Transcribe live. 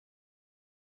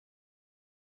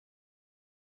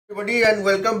Everybody, and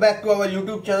welcome back to our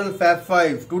YouTube channel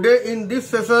Fab5. Today in this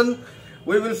session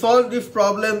we will solve this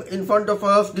problem in front of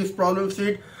us, this problem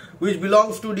sheet which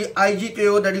belongs to the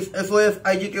IGKO, that is SOF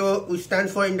IGKO, which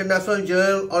stands for International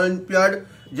General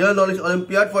Knowledge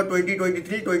Olympiad for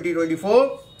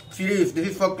 2023-2024 series. This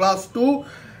is for class 2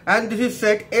 and this is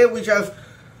set A, which has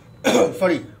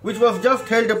which was just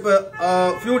held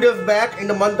a few days back in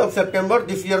the month of September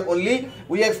this year only.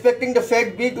 We are expecting the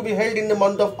set B to be held in the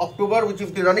month of October, which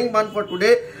is the running month for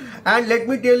today. And let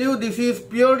me tell you, this is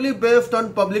purely based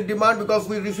on public demand, because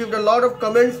we received a lot of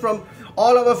comments from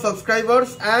all our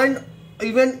subscribers and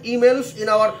even emails in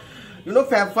our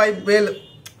Fab5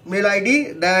 mail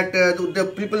ID that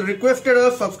the people requested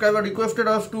us, subscriber requested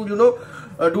us to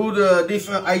do this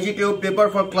IGKO paper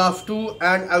for class 2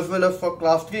 and as well as for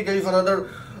class 3. There is another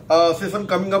session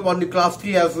coming up on the class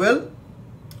 3 as well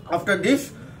after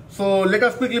this. So let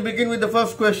us quickly begin with the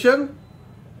first question.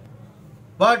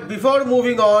 But before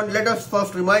moving on, let us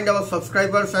first remind our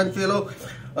subscribers and fellow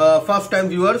first time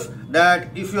viewers that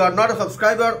if you are not a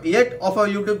subscriber yet of our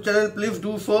YouTube channel, please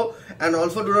do so, and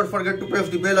also do not forget to press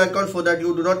the bell icon so that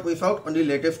you do not miss out on the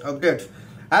latest updates.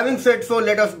 Having said so,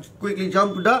 let us quickly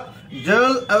jump to the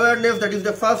general awareness, that is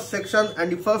the first section,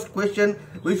 and the first question,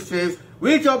 which says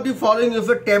which of the following is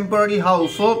a temporary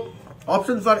house. So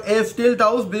options are A, stilt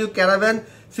house, B, caravan,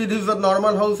 C, this is a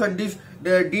normal house, and D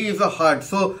is a hut.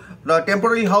 So the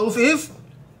temporary house is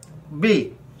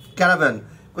B, caravan.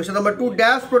 Question number 2,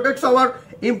 dash protects our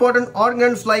important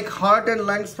organs like heart and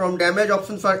lungs from damage.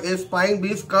 Options are A, spine,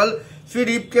 B, skull, C,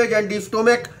 rib cage, and D,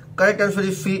 stomach. Correct answer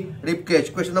is C, rib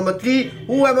cage. Question number 3,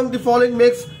 who among the following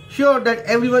makes sure that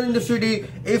everyone in the city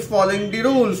is following the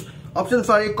rules? Options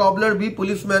are A, cobbler, B,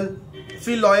 policeman,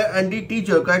 C, lawyer, and D,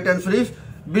 teacher. Correct answer is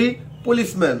B,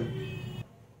 policeman.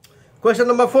 Question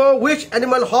number 4, which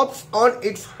animal hops on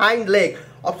its hind leg?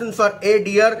 Options are A,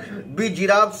 deer, B,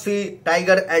 giraffe, C,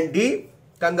 tiger, and D,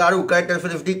 kangaroo. Correct answer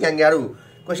is D, kangaroo.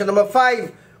 Question number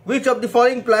 5, which of the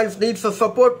following plants needs a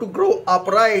support to grow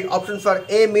upright? Options are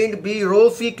A, mint, B,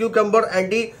 rose, C, cucumber, and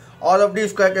D, all of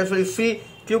these. Correct answer is C,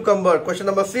 cucumber. Question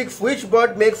number 6, which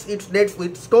bird makes its nest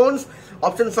with stones?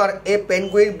 Options are A,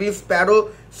 penguin, B, sparrow,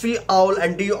 C, owl,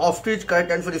 and D, ostrich. Correct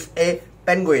answer is A,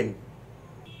 penguin.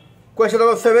 Question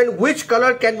number 7, which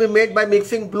color can be made by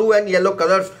mixing blue and yellow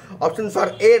colors? Options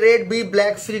are A, red, B,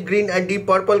 black, C, green, and D,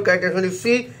 purple. Correct answer is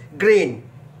C, green.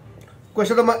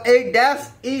 Question number 8, dash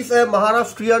is a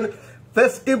Maharashtrian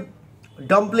festive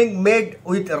dumpling made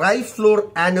with rice flour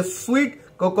and a sweet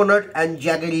coconut and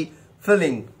jaggery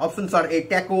filling. Options are A,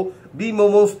 taco, B,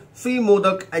 momos, C,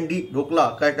 modak, and D,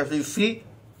 dhokla. Correct answer is C,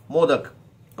 modak.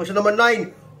 Question number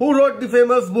 9, who wrote the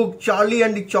famous book Charlie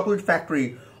and the Chocolate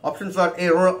Factory? Options are A,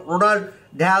 Ronald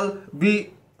Dahl,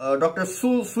 B, Dr.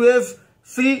 Suez,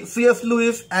 C, C.S.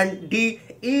 Lewis, and D,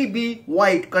 E.B.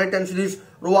 White. Correct answer is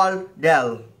Roald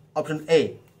Dahl. Option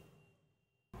A.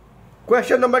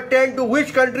 Question number 10, to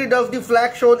which country does the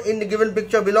flag shown in the given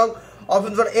picture belong?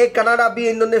 Options are A, Canada, B,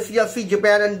 Indonesia, C,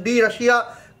 Japan, and D,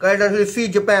 Russia. Correct answer is C,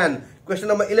 Japan. Question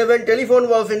number 11, telephone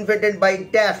was invented by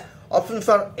dash. Options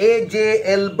are A, J.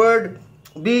 L. Bird,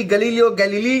 B, Galileo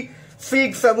Galilei,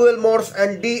 C, Samuel Morse,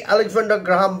 and D, Alexander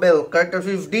Graham Bell. Correct answer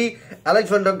is D,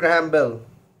 Alexander Graham Bell.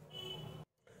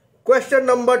 Question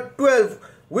number 12,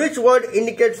 which word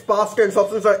indicates past tense?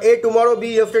 Options are A, tomorrow,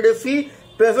 B, yesterday, C,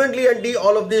 presently, and D,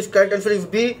 all of these. Correct answer is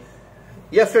B,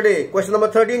 yesterday. Question number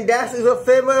 13, dash is a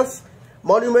famous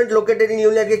monument located in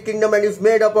United Kingdom and is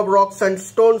made up of rocks and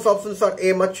stones. Options are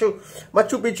A, Machu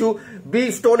Picchu,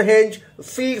 B, Stonehenge,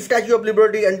 C, Statue of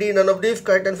Liberty, and D, none of these.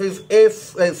 Correct answer is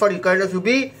correct answer is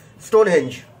B,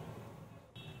 Stonehenge.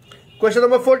 Question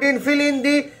number 14, fill in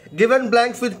the given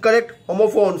blanks with correct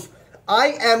homophones.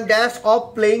 I am dash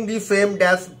of playing the same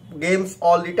dash games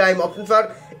all the time. Options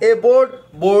are A, board,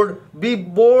 board, B,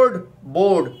 board,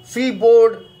 board, C,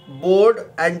 board,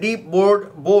 board, and D,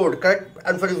 board, board. Correct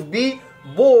answer is B,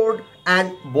 board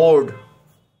and board.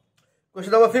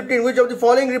 Question number 15, which of the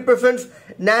following represents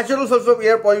natural source of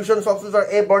air pollution? Options are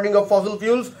A, burning of fossil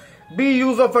fuels, B,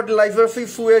 use of fertilizer, C,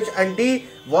 sewage, and D,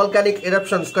 volcanic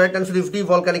eruptions. Correct answer is D,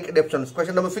 volcanic eruptions.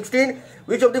 Question number 16,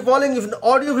 which of the following is an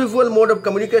audio-visual mode of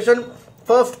communication?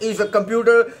 First is a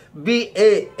computer, B,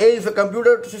 A is a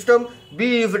computer system,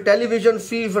 B is a television,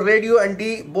 C is a radio, and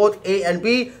D, both A and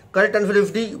B. Correct answer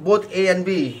is D, both A and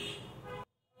B.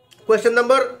 Question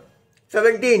number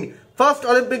 17, first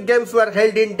Olympic Games were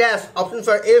held in dash. Options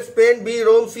are A, Spain, B,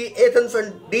 Rome, C, Athens,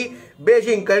 and D,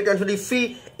 Beijing. Correct answer is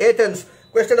C, Athens.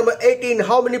 Question number 18,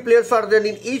 how many players are there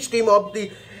in each team of the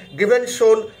given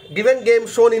game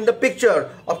shown in the picture?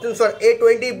 Options are A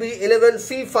 20, B 11,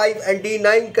 C 5 and D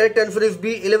 9. Correct answer is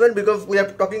B 11 because we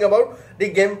are talking about the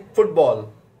game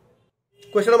football.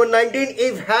 Question number 19.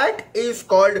 If hat is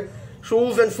called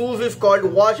shoes and shoes is called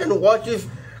watch and watch is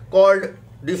called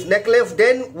this necklace,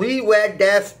 then we wear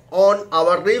dash on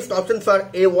our wrist. Options are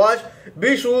A watch,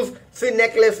 B shoes, C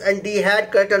necklace and D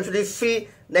hat. Correct answer is C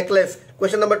necklace.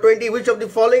 Question number 20. Which of the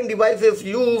following devices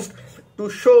used to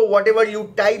show whatever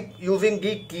you type using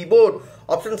the keyboard?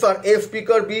 Options are A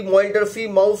speaker, B monitor, C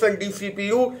mouse and D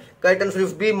CPU. Correct answer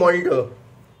is B monitor.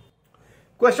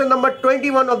 Question number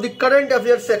 21 of the current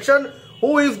affairs section.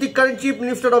 Who is the current Chief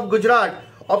Minister of Gujarat?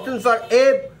 Options are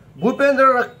A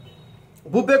Bhupendra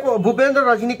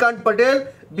Rajnikant Patel,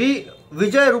 B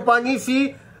Vijay Rupani,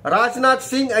 C Rajnath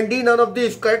Singh and D none of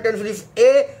these. Correct answer is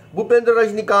A Bhupendra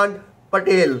Rajnikant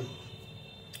Patel.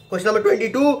 Question number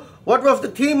 22. What was the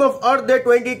theme of Earth Day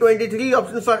 2023?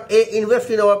 Options are A invest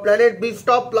in our planet, B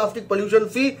stop plastic pollution,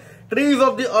 C trees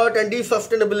of the earth and D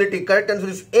sustainability. Correct answer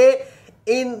is A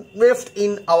invest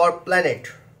in our planet.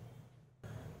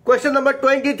 Question number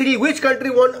 23. Which country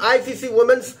won ICC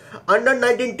Women's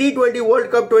Under-19 T20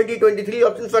 World Cup 2023?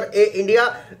 Options are A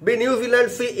India, B New Zealand,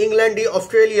 C England, D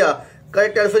Australia.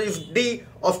 Correct answer is D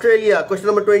Australia. Question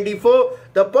number 24.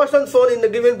 The person shown in the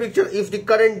given picture is the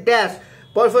current dash.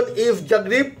 Person is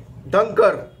Jagdeep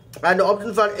Dhankar. And the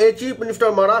options are A Chief Minister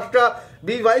of Maharashtra,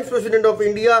 B Vice President of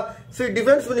India, C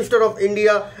Defence Minister of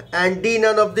India and D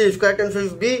none of these. Correct answer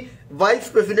is B Vice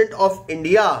President of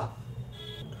India.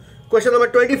 Question number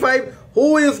 25.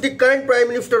 Who is the current Prime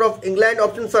Minister of England?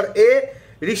 Options are A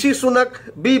Rishi Sunak,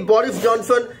 B Boris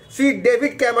Johnson, C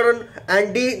David Cameron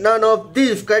and D none of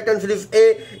these. Correct answer is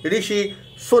A Rishi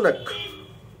Sunak.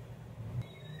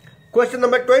 Question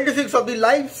number 26 of the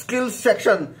life skills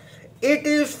section. It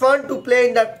is fun to play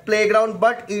in the playground,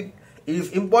 but it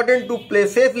is important to play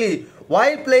safely.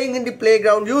 While playing in the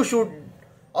playground, you should.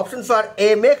 Options are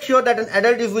A make sure that an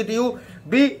adult is with you,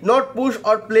 B not push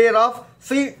or play rough,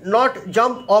 C not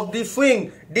jump off the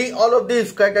swing, D all of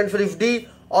these. Correct answer is D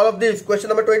all of these. Question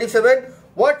number 27.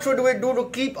 What should we do to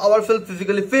keep ourselves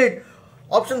physically fit?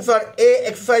 Options are A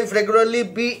exercise regularly,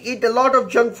 B eat a lot of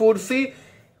junk food, C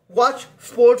watch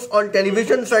sports on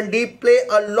televisions and D play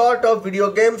a lot of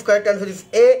video games. Correct answer is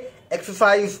A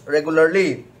exercise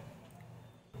regularly.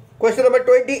 Question number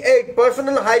 28.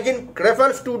 Personal hygiene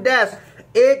refers to dash.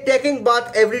 A taking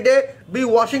bath every day, B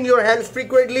washing your hands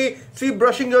frequently, C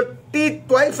brushing your teeth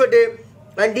twice a day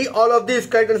and D all of these.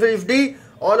 Correct answer is D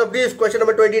all of these. Question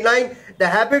number 29. The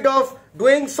habit of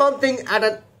doing something at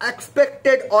an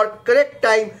expected or correct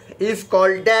time is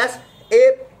called dash.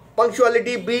 A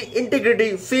punctuality, B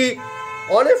integrity, C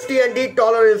honesty and D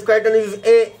tolerance. Correct answer is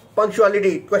A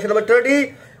punctuality. Question number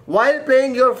 30. While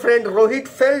playing, your friend Rohit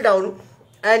fell down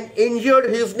and injured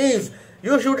his knees.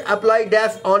 You should apply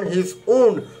dash on his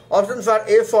wound. Options are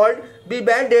A salt, B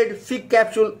band-aid, C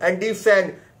capsule and D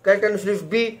sand. Correct answer is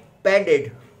B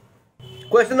band-aid.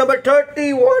 Question number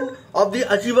 31 of the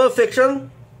achiever section.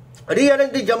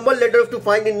 Rearrange the jumbled letters to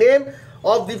find the name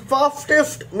of the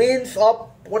fastest means of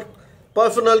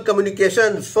personal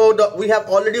communication. So we have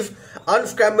already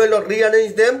unscrambled or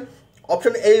rearranged them.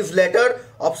 Option A is letter,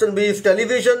 option B is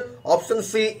television, option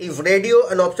C is radio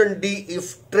and option D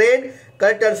is train.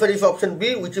 Correct answer is option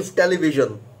B, which is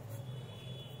television.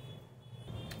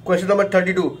 Question number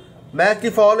 32. Match the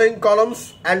following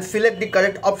columns and select the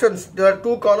correct options. There are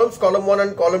two columns, column 1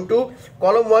 and column 2.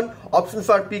 Column 1 options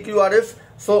are PQRS.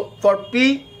 So for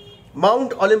P,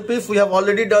 Mount Olympus, we have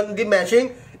already done the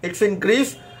matching. It's in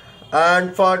Greece.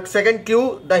 And for second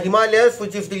Q, the Himalayas,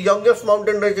 which is the youngest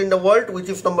mountain range in the world, which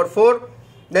is number 4.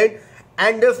 Then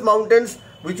Andes Mountains,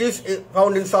 which is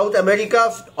found in South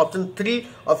America, option 3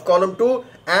 of column 2.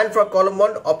 And for column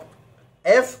 1 of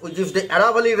F, which is the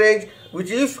Aravalli range, which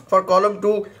is for column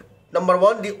 2, number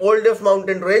 1, the oldest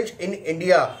mountain range in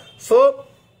India. So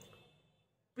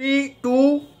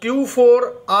P2,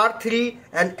 Q4, R3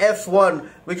 and S1,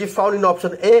 which is found in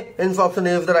option A. Hence option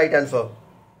A is the right answer.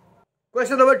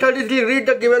 Question number 33. Read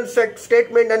the given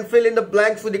statement and fill in the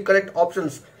blanks with the correct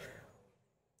options.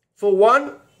 So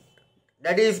 1,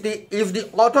 that is the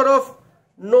author of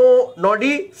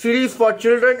Noddy series for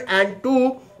children, and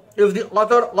 2 is the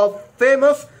author of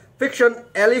famous fiction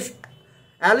Alice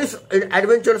in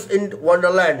Adventures in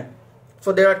Wonderland.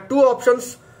 So there are two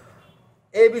options,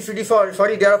 A, B, C, D.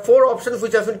 Sorry, there are 4 options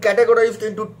which have been categorized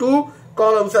into 2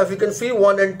 columns, as you can see,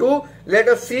 1 and 2. Let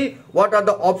us see what are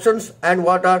the options and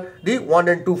what are the 1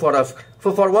 and 2 for us.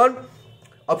 So for 1,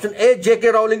 option A, J.K.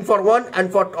 Rowling for 1,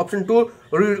 and for option 2,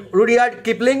 Rudyard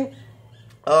Kipling.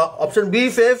 Option B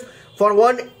says for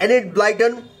 1, Enid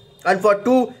Blyton. and for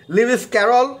 2 Lewis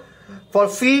Carroll. For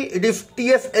C it is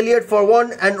T.S. Eliot for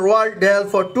 1 and Roald Dahl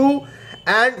for 2,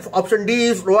 and option D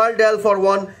is Roald Dahl for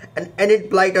 1 and Enid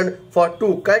Blyton for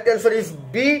 2. Correct answer is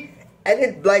B,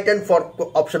 Enid Blyton for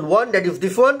option 1, that is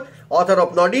this one, author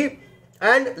of Noddy,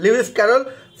 and Lewis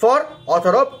Carroll for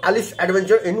author of Alice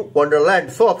Adventure in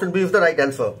Wonderland. So option B is the right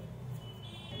answer.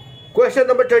 Question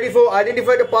number 34.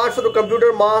 Identify the parts of the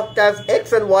computer marked as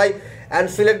X and Y and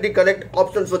select the correct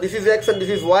option. So this is X and this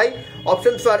is Y.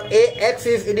 Options are A, X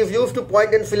is it is used to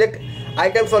point and select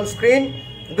items on screen.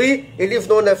 B, it is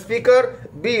known as speaker.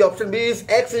 B, option B is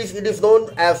X is it is known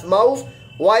as mouse.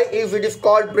 Y is it is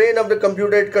called brain of the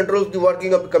computer, it controls the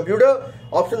working of the computer.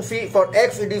 Option C, for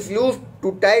X it is used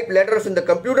to type letters in the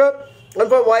computer, and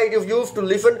for Y it is used to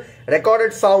listen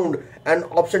recorded sound. And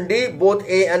option D, both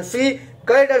A and C.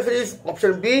 Correct answer is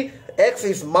option B, X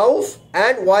is mouse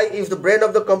and Y is the brain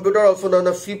of the computer, also known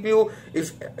as CPU,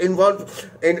 is involved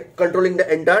in controlling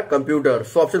the entire computer.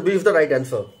 So option B is the right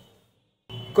answer.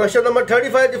 Question number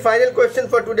 35, the final question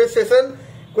for today's session.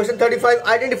 Question 35,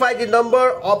 identify the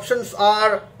number. Options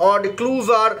are, or the clues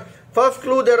are, first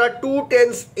clue, there are 2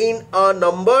 tens in a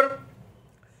number.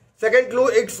 Second clue,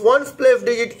 its ones place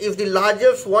digit is the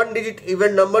largest 1-digit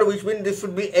even number, which means this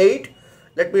should be 8.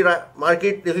 Let me mark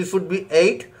it, this should be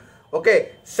 8.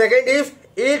 Okay. Second is,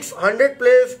 its 100th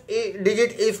place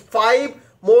digit is 5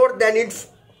 more than its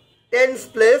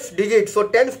 10th place digit. So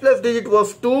 10th place digit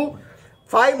was 2.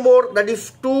 5 more, that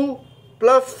is 2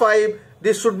 plus 5,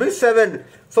 this should be 7.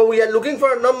 So we are looking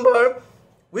for a number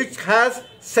which has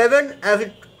 7 as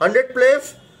its 100th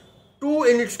place, 2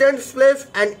 in its 10th place,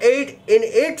 and 8 in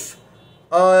its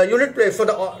unit place. So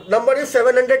the number is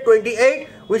 728,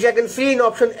 which I can see in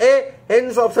option A.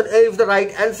 Hence option A is the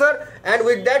right answer. And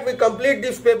with that we complete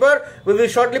this paper. We will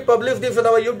shortly publish this on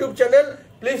our YouTube channel.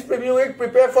 Please preview it,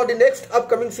 prepare for the next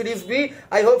upcoming series B.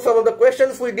 I hope some of the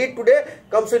questions we did today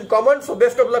comes in common. So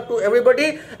best of luck to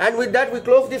everybody. And with that we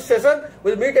close this session.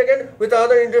 We'll meet again with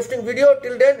another interesting video.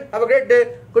 Till then, have a great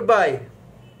day. Goodbye.